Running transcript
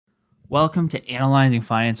Welcome to Analyzing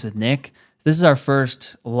Finance with Nick. This is our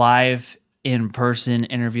first live in-person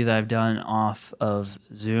interview that I've done off of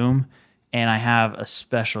Zoom, and I have a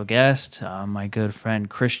special guest, my good friend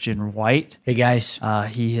Christian White. Hey guys.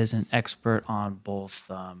 He is an expert on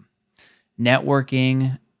both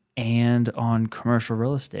networking and on commercial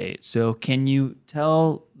real estate. So can you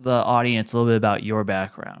tell the audience a little bit about your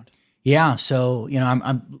background? Yeah, so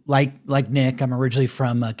I'm like Nick. I'm originally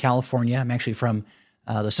from California. I'm actually from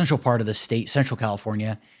the central part of the state, Central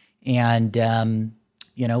California, and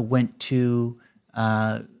went to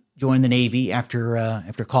join the Navy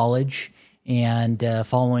after college, and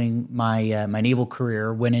following my naval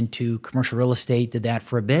career, went into commercial real estate. Did that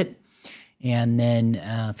for a bit, and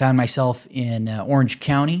then found myself in Orange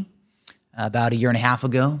County about a year and a half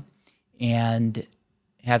ago, and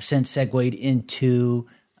have since segued into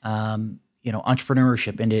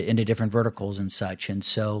entrepreneurship into different verticals and such. And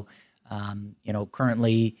so,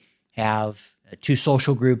 currently have two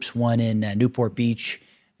social groups, one in Newport Beach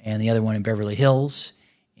and the other one in Beverly Hills.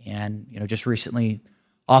 And, just recently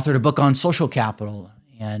authored a book on social capital.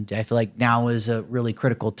 And I feel like now is a really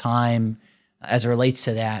critical time as it relates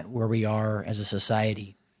to that, where we are as a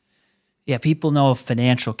society. Yeah, people know of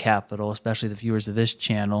financial capital, especially the viewers of this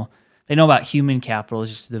channel. They know about human capital,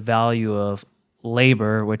 just the value of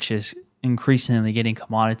labor, which is increasingly getting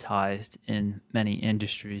commoditized in many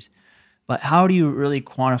industries. But how do you really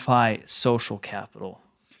quantify social capital?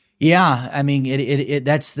 Yeah, I mean,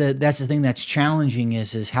 that's the thing that's challenging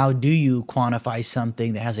is how do you quantify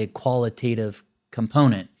something that has a qualitative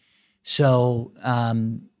component? So,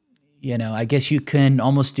 I guess you can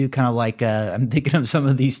almost do kind of like I'm thinking of some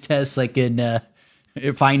of these tests, like in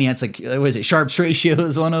finance, like what is it? Sharpe's ratio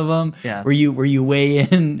is one of them. Yeah. Where you weigh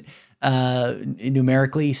in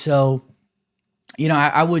numerically. So,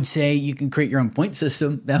 I would say you can create your own point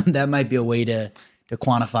system. That might be a way to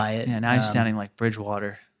quantify it. Yeah, now you're sounding like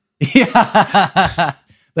Bridgewater. Yeah,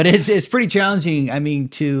 but it's pretty challenging. I mean,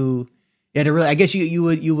 to really, I guess you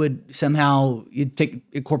would somehow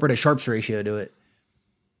incorporate a Sharpe's ratio to it.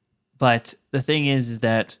 But the thing is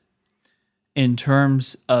that in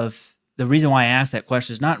terms of the reason why I asked that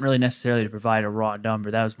question is not really necessarily to provide a raw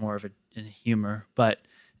number. That was more of a humor, but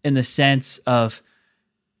in the sense of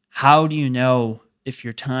how do you know if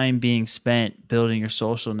your time being spent building your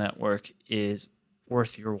social network is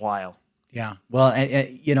worth your while? Yeah. Well,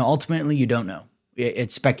 ultimately you don't know.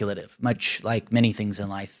 It's speculative, much like many things in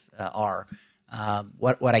life are.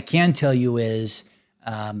 What I can tell you is,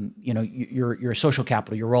 your social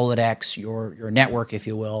capital, your Rolodex, your network, if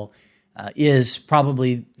you will, is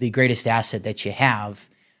probably the greatest asset that you have.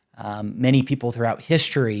 Many people throughout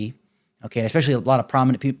history, and especially a lot of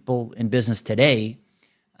prominent people in business today,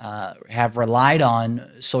 have relied on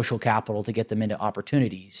social capital to get them into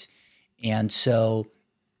opportunities. And so,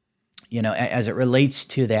 as it relates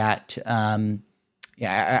to that,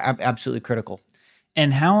 absolutely critical.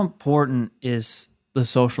 And how important is the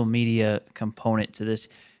social media component to this?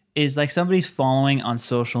 Is like somebody's following on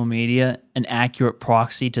social media an accurate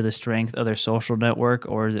proxy to the strength of their social network,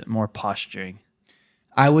 or is it more posturing?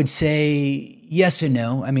 I would say yes and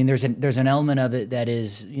no. I mean, there's an element of it that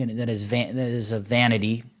is a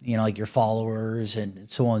vanity, like your followers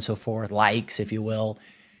and so on and so forth, likes, if you will.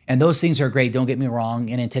 And those things are great, don't get me wrong.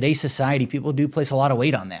 And in today's society, people do place a lot of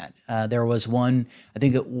weight on that. There was one, I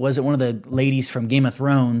think it was one of the ladies from Game of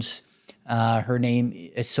Thrones. Her name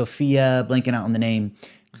is Sophia, blanking out on the name.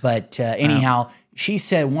 But anyhow, she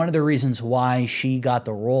said one of the reasons why she got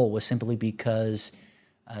the role was simply because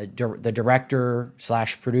the director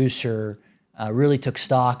 / producer really took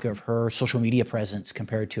stock of her social media presence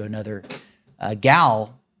compared to another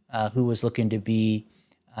gal who was looking to be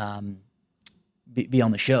on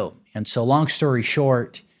the show. And so, long story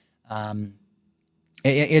short,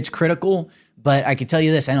 it's critical. But I can tell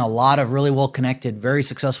you this: I know a lot of really well-connected, very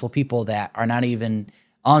successful people that are not even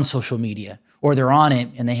on social media, or they're on it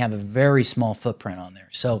and they have a very small footprint on there.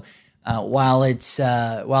 So while there's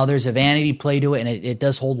a vanity play to it and it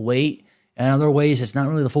does hold weight, in other ways it's not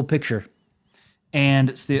really the full picture. And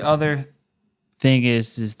it's the other thing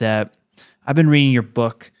is that I've been reading your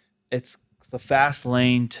book. It's The Fast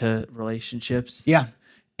Lane to Relationships. Yeah.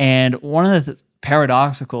 And one of the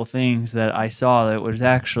paradoxical things that I saw that was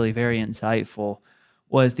actually very insightful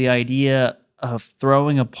was the idea of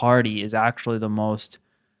throwing a party is actually the most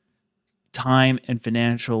time and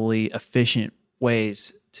financially efficient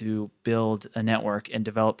ways to build a network and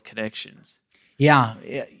develop connections. Yeah.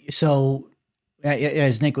 So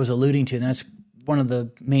as Nick was alluding to, that's one of the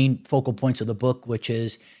main focal points of the book, which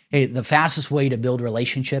is, hey, the fastest way to build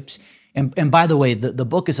relationships. And by the way, the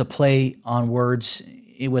book is a play on words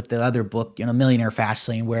with the other book, Millionaire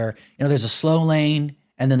Fastlane, where, there's a slow lane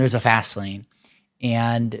and then there's a fast lane.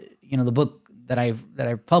 And, the book that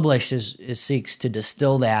I've published is seeks to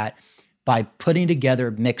distill that by putting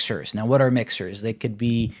together mixers. Now, what are mixers? They could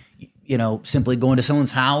be, simply going to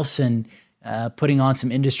someone's house and putting on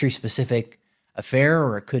some industry specific affair,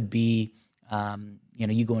 or it could be,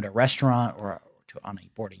 you go into a restaurant or on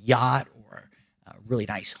board a yacht or a really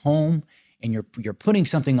nice home, and you're putting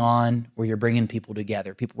something on where you're bringing people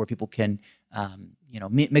together, where people can,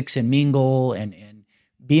 mix and mingle and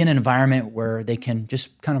be in an environment where they can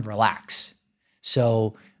just kind of relax.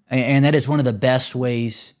 So, and that is one of the best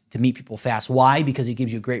ways to meet people fast. Why? Because it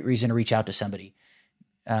gives you a great reason to reach out to somebody.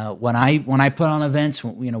 When I put on events,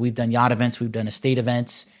 we've done yacht events, we've done estate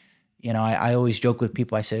events. I always joke with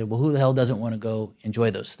people. I say, well, who the hell doesn't want to go enjoy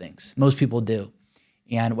those things? Most people do.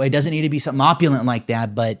 And it doesn't need to be something opulent like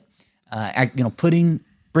that, but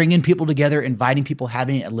bringing people together, inviting people,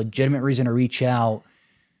 having a legitimate reason to reach out.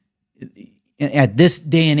 At this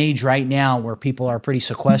day and age right now, where people are pretty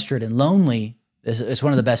sequestered and lonely, it's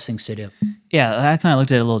one of the best things to do. Yeah, I kind of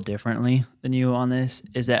looked at it a little differently than you on this,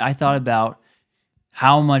 is that I thought about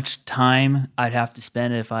how much time I'd have to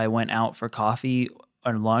spend if I went out for coffee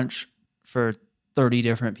or lunch for 30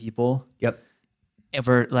 different people. Yep.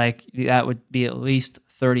 That would be at least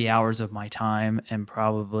 30 hours of my time and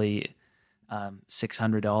probably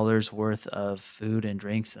 $600 worth of food and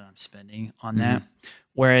drinks that I'm spending on that.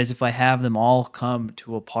 Whereas if I have them all come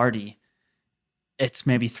to a party, it's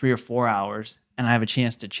maybe 3 or 4 hours and I have a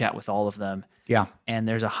chance to chat with all of them. Yeah. And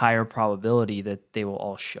there's a higher probability that they will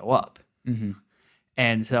all show up. Mm-hmm.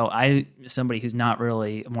 And so somebody who's not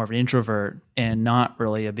really more of an introvert and not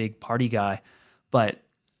really a big party guy, but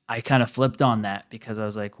I kind of flipped on that because I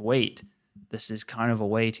was like, wait, this is kind of a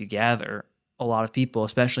way to gather a lot of people,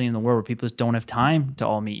 especially in the world where people just don't have time to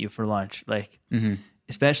all meet you for lunch.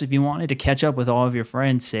 Especially if you wanted to catch up with all of your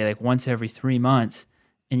friends, say once every 3 months,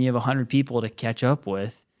 and you have 100 people to catch up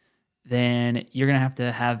with, then you're going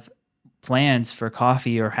to have plans for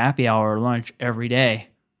coffee or happy hour or lunch every day,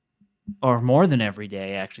 or more than every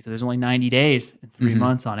day, actually, because there's only 90 days in 3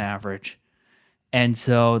 months on average. And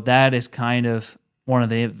so that is kind of one of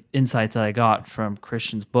the insights that I got from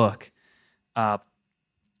Christian's book.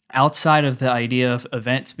 Outside of the idea of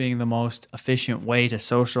events being the most efficient way to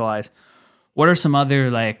socialize, what are some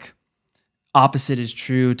other opposite is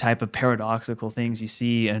true type of paradoxical things you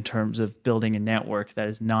see in terms of building a network that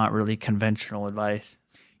is not really conventional advice?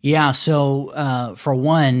 Yeah. So for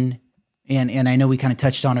one, and I know we kind of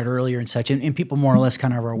touched on it earlier and such, and people more or less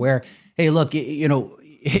kind of are aware, hey, look,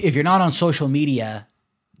 if you're not on social media,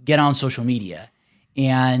 get on social media.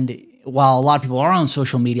 And while a lot of people are on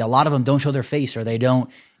social media, a lot of them don't show their face or they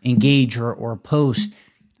don't engage or post.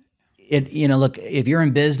 Look, if you're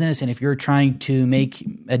in business and if you're trying to make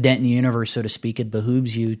a dent in the universe, so to speak, it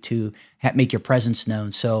behooves you to make your presence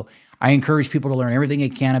known. So I encourage people to learn everything they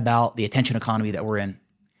can about the attention economy that we're in.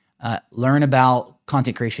 Learn about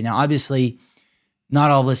content creation. Now, obviously,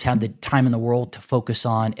 not all of us have the time in the world to focus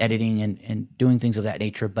on editing and doing things of that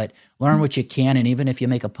nature, but learn what you can. And even if you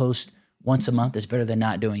make a post once a month, it's better than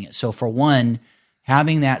not doing it. So for one,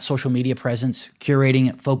 having that social media presence, curating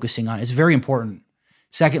it, focusing on it is very important.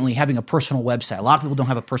 Secondly, having a personal website. A lot of people don't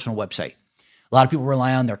have a personal website. A lot of people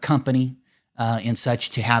rely on their company and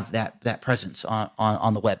such to have that presence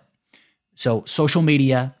on the web. So social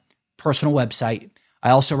media, personal website.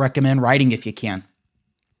 I also recommend writing if you can.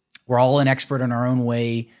 We're all an expert in our own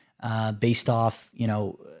way based off,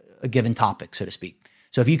 a given topic, so to speak.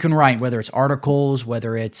 So if you can write, whether it's articles,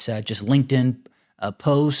 whether it's just LinkedIn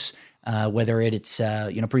posts, whether it's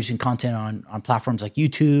producing content on platforms like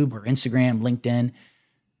YouTube or Instagram, LinkedIn,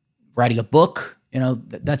 writing a book,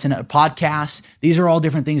 that's in a podcast. These are all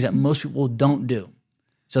different things that most people don't do.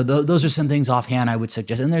 So those are some things offhand I would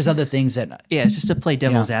suggest. And there's other things that... Yeah, just to play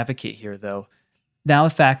devil's advocate here, though. Now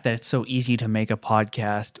the fact that it's so easy to make a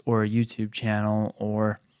podcast or a YouTube channel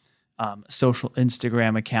or a social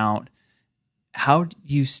Instagram account, how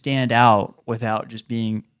do you stand out without just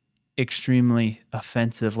being extremely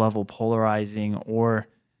offensive level polarizing or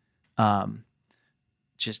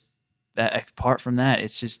just that apart from that,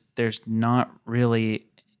 it's just there's not really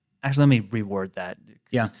actually let me reword that.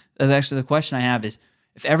 Yeah. Actually the question I have is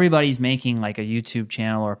if everybody's making like a YouTube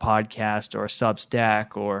channel or a podcast or a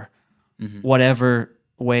Substack or whatever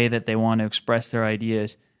way that they want to express their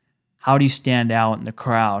ideas, how do you stand out in the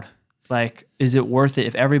crowd? Is it worth it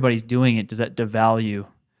if everybody's doing it? Does that devalue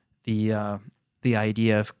the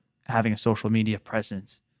idea of having a social media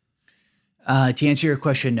presence? To answer your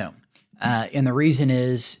question, no. And the reason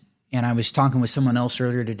is, and I was talking with someone else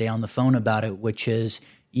earlier today on the phone about it, which is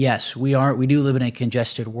Yes, we are. We do live in a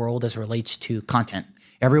congested world as it relates to content.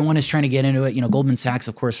 Everyone is trying to get into it. Goldman Sachs,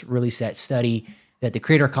 of course, released that study that the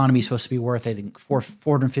creator economy is supposed to be worth, I think,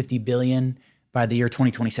 450 billion by the year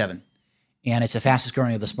 2027, and it's the fastest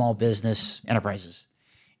growing of the small business enterprises.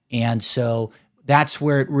 And so that's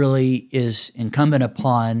where it really is incumbent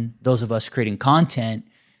upon those of us creating content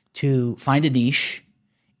to find a niche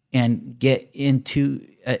and get into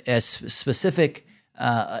as specific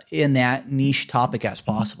in that niche topic as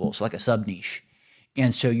possible. So like a sub niche.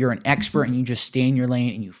 And so you're an expert and you just stay in your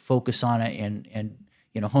lane and you focus on it and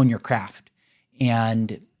hone your craft.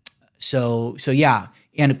 And so yeah,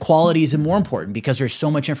 and quality is more important because there's so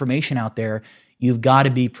much information out there. You've got to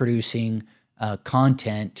be producing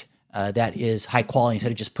content that is high quality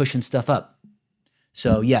instead of just pushing stuff up.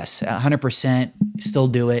 So yes, 100% still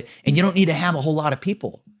do it. And you don't need to have a whole lot of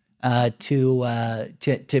people to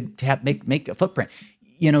make a footprint.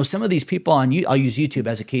 Some of these people I'll use YouTube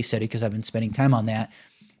as a case study because I've been spending time on that.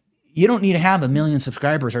 You don't need to have 1 million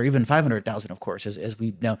subscribers or even 500,000, of course, as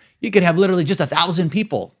we know. You could have literally just 1,000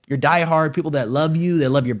 people. Your diehard people that love you, they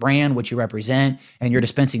love your brand, what you represent, and you're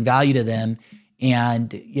dispensing value to them. And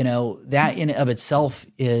that in of itself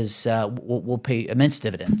is will pay immense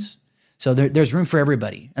dividends. So there's room for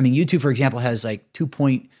everybody. I mean, YouTube, for example, has like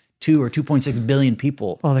 2.2 or 2.6 billion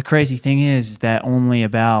people. Well, the crazy thing is that only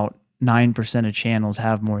about 9% of channels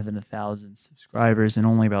have more than 1,000 subscribers, and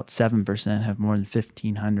only about 7% have more than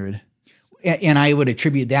 1,500. And I would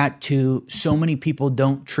attribute that to so many people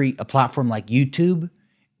don't treat a platform like YouTube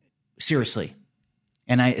seriously.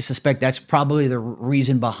 And I suspect that's probably the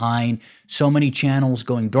reason behind so many channels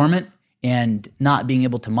going dormant and not being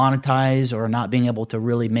able to monetize or not being able to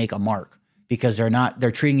really make a mark because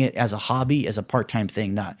they're treating it as a hobby, as a part-time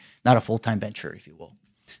thing, not a full-time venture, if you will.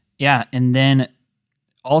 Yeah. And then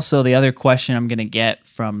also the other question I'm going to get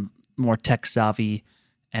from more tech savvy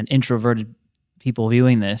and introverted people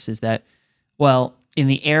viewing this is that, well, in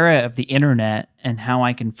the era of the internet and how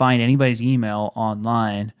I can find anybody's email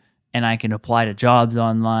online and I can apply to jobs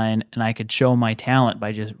online and I could show my talent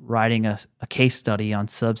by just writing a case study on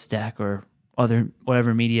Substack or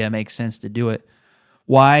whatever media makes sense to do it.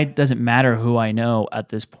 Why does it matter who I know at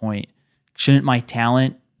this point? Shouldn't my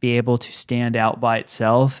talent be able to stand out by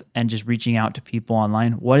itself and just reaching out to people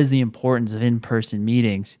online? What is the importance of in-person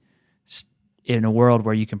meetings in a world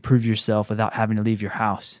where you can prove yourself without having to leave your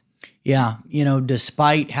house? Yeah.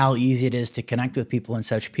 Despite how easy it is to connect with people and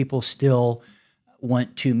such, people still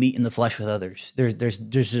want to meet in the flesh with others.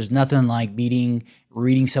 There's nothing like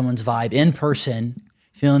reading someone's vibe in person,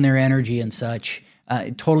 feeling their energy and such.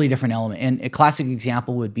 Totally different element. And a classic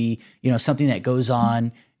example would be, something that goes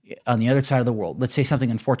on the other side of the world. Let's say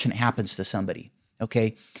something unfortunate happens to somebody.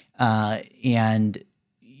 Okay. And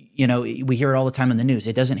we hear it all the time in the news.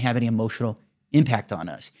 It doesn't have any emotional impact on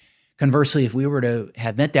us. Conversely, if we were to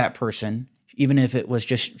have met that person, even if it was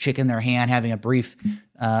just shaking their hand, having a brief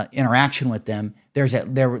interaction with them,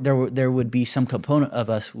 there would be some component of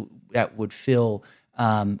us that would feel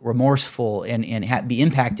remorseful and be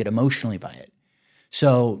impacted emotionally by it.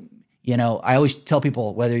 So, I always tell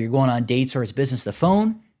people, whether you're going on dates or it's business, the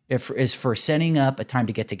phone is for setting up a time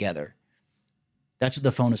to get together. That's what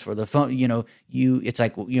the phone is for. The phone, it's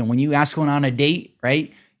like, when you ask someone on a date,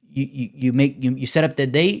 right? You set up the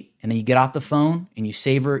date and then you get off the phone and you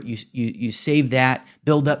save that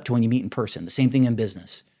build up to when you meet in person. The same thing in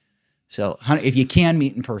business. So if you can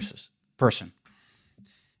meet in person.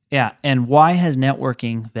 Yeah. And why has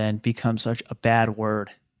networking then become such a bad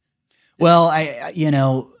word? Well,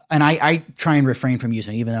 I try and refrain from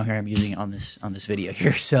using it, even though here I'm using it on this video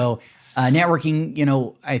here. So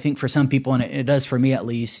networking, I think for some people, and it does for me at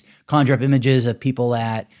least, conjure up images of people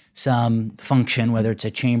at some function, whether it's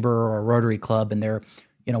a chamber or a Rotary Club, and they're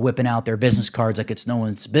whipping out their business cards like it's no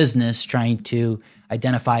one's business, trying to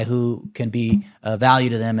identify who can be of value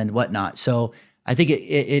to them and whatnot. So I think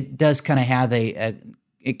it does kind of have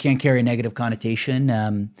it can carry a negative connotation.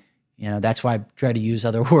 That's why I try to use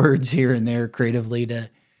other words here and there creatively to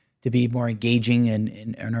be more engaging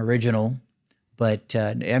and original. But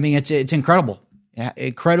it's incredible,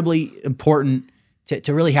 incredibly important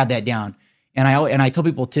to really have that down. And I tell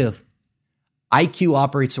people too, IQ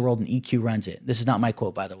operates the world and EQ runs it. This is not my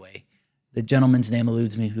quote, by the way. The gentleman's name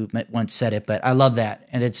eludes me who once said it, but I love that,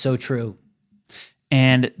 and it's so true.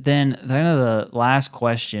 And then the last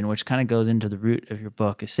question, which kind of goes into the root of your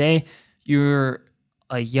book, is say you're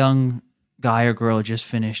a young guy or girl who just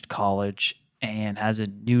finished college and has a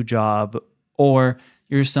new job, or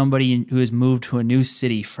you're somebody who has moved to a new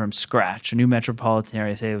city from scratch, a new metropolitan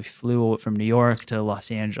area. Say we flew from New York to Los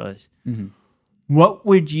Angeles. Mm-hmm. What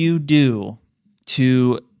would you do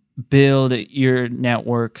to build your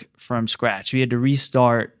network from scratch, if you had to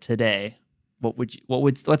restart today,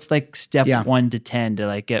 what's like step Yeah. 1 to 10 to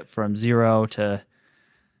like get from zero to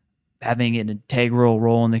having an integral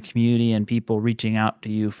role in the community and people reaching out to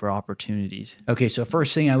you for opportunities? Okay, so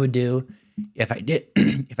first thing I would do, if I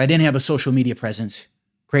didn't have a social media presence,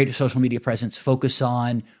 create a social media presence, focus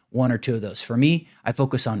on one or two of those. For me, I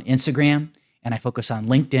focus on Instagram and I focus on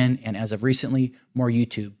LinkedIn, and as of recently, more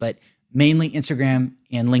YouTube, but mainly Instagram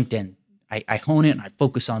and LinkedIn. I hone it and I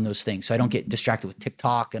focus on those things so I don't get distracted with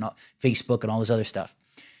TikTok and Facebook and all this other stuff.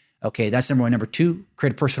 Okay, that's number one. Number two,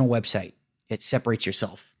 create a personal website. It separates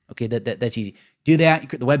yourself. Okay, that's easy. Do that.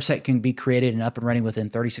 The website can be created and up and running within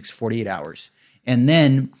 36 to 48 hours. And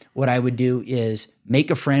then what I would do is make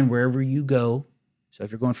a friend wherever you go. So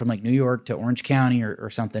if you're going from like New York to Orange County or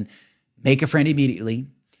something, make a friend immediately.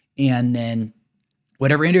 And then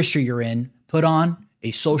whatever industry you're in, put on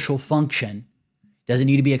a social function. Doesn't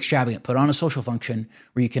need to be extravagant. Put on a social function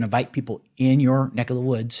where you can invite people in your neck of the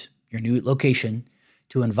woods, your new location,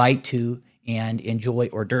 to invite to and enjoy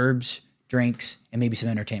hors d'oeuvres, drinks, and maybe some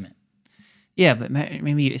entertainment. Yeah, but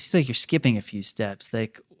maybe it seems like you're skipping a few steps.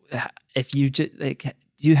 Like, if you just like,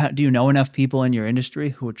 do you know enough people in your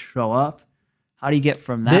industry who would show up? How do you get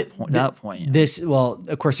from that point? Well,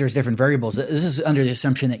 of course, there's different variables. This is under the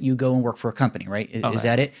assumption that you go and work for a company, right? Is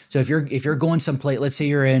that it? So if you're going someplace, let's say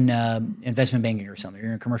you're in investment banking or something,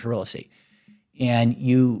 you're in commercial real estate, and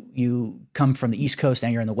you come from the East Coast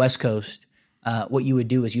and you're on the West Coast. What you would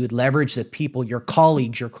do is you would leverage the people, your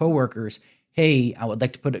colleagues, your coworkers. Hey, I would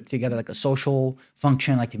like to put together like a social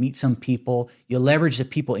function, like to meet some people. You leverage the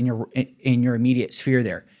people in your immediate sphere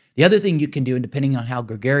there. The other thing you can do, and depending on how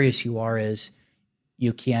gregarious you are, is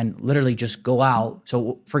you can literally just go out.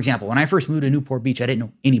 So, for example, when I first moved to Newport Beach, I didn't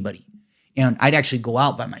know anybody, and I'd actually go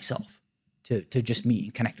out by myself to just meet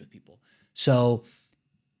and connect with people. So,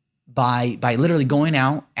 by literally going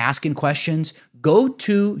out, asking questions,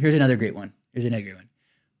 here's another great one.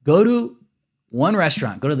 Go to one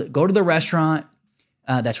restaurant. Go to the restaurant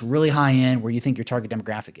that's really high end, where you think your target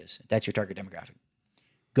demographic is. If that's your target demographic.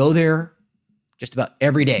 Go there just about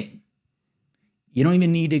every day. You don't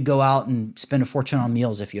even need to go out and spend a fortune on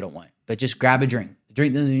meals if you don't want, but just grab a drink. The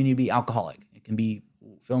drink doesn't need to be alcoholic. It can be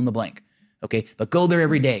fill in the blank. Okay, but go there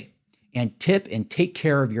every day and tip and take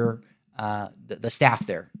care of your the staff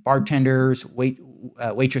there, bartenders,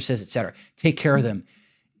 waitresses, etc. Take care of them.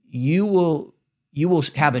 You will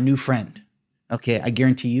have a new friend. Okay, I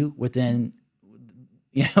guarantee you within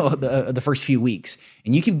the first few weeks,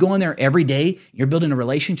 and you keep going there every day. You're building a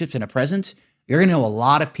relationships and a presence. You're going to know a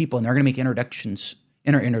lot of people, and they're going to make introductions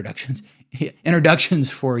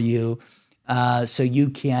for you, so you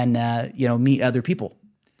can meet other people.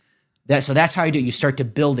 So that's how you do it. You start to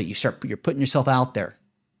build it. You're putting yourself out there.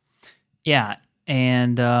 Yeah,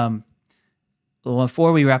 and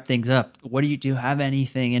before we wrap things up, do you have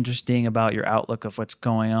anything interesting about your outlook of what's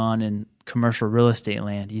going on in commercial real estate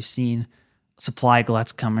land? You've seen supply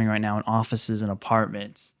gluts coming right now in offices and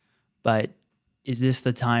apartments, but is this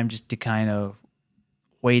the time just to kind of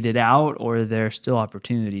wait it out, or are there still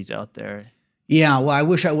opportunities out there? Yeah, well, I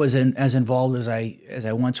wish I wasn't as involved as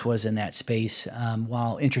I once was in that space.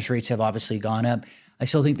 While interest rates have obviously gone up, I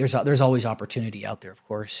still think there's always opportunity out there, of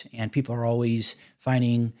course, and people are always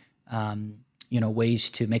finding ways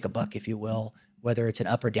to make a buck, if you will, whether it's an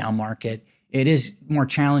up or down market. It is more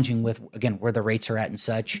challenging with, again, where the rates are at and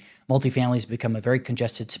such. Multifamily has become a very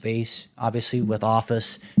congested space, obviously with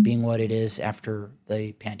office being what it is after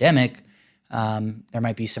the pandemic. There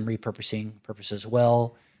might be some repurposing purpose as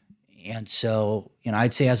well. And so,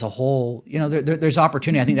 I'd say as a whole, there's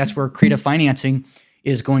opportunity. I think that's where creative financing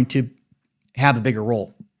is going to have a bigger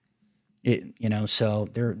role. So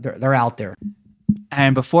they're out there.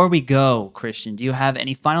 And before we go, Christian, do you have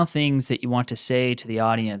any final things that you want to say to the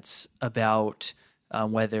audience about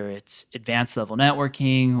whether it's advanced level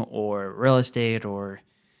networking or real estate or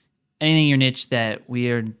anything in your niche that we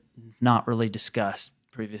are not really discussed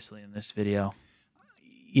previously in this video?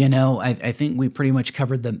 I think we pretty much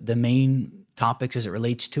covered the main topics as it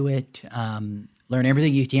relates to it. Learn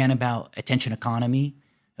everything you can about attention economy,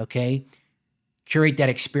 okay? Curate that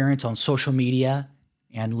experience on social media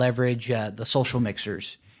and leverage the social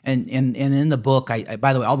mixers. And in the book, I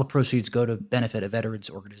by the way, all the proceeds go to benefit a veterans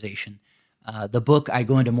organization. The book, I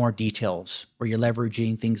go into more details where you're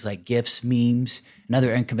leveraging things like GIFs, memes, and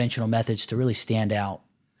other unconventional methods to really stand out.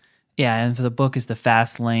 Yeah, and the book is The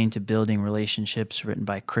Fast Lane to Building Relationships, written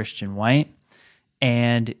by Christian White.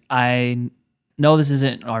 And I know this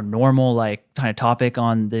isn't our normal kind of topic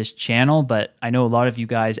on this channel, but I know a lot of you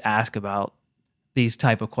guys ask about these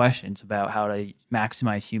type of questions about how to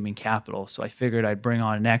maximize human capital. So I figured I'd bring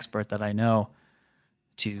on an expert that I know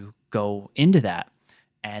to go into that.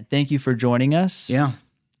 And thank you for joining us. Yeah.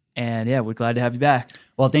 And yeah, we're glad to have you back.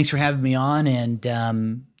 Well, thanks for having me on. And,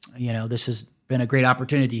 this has been a great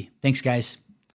opportunity. Thanks, guys.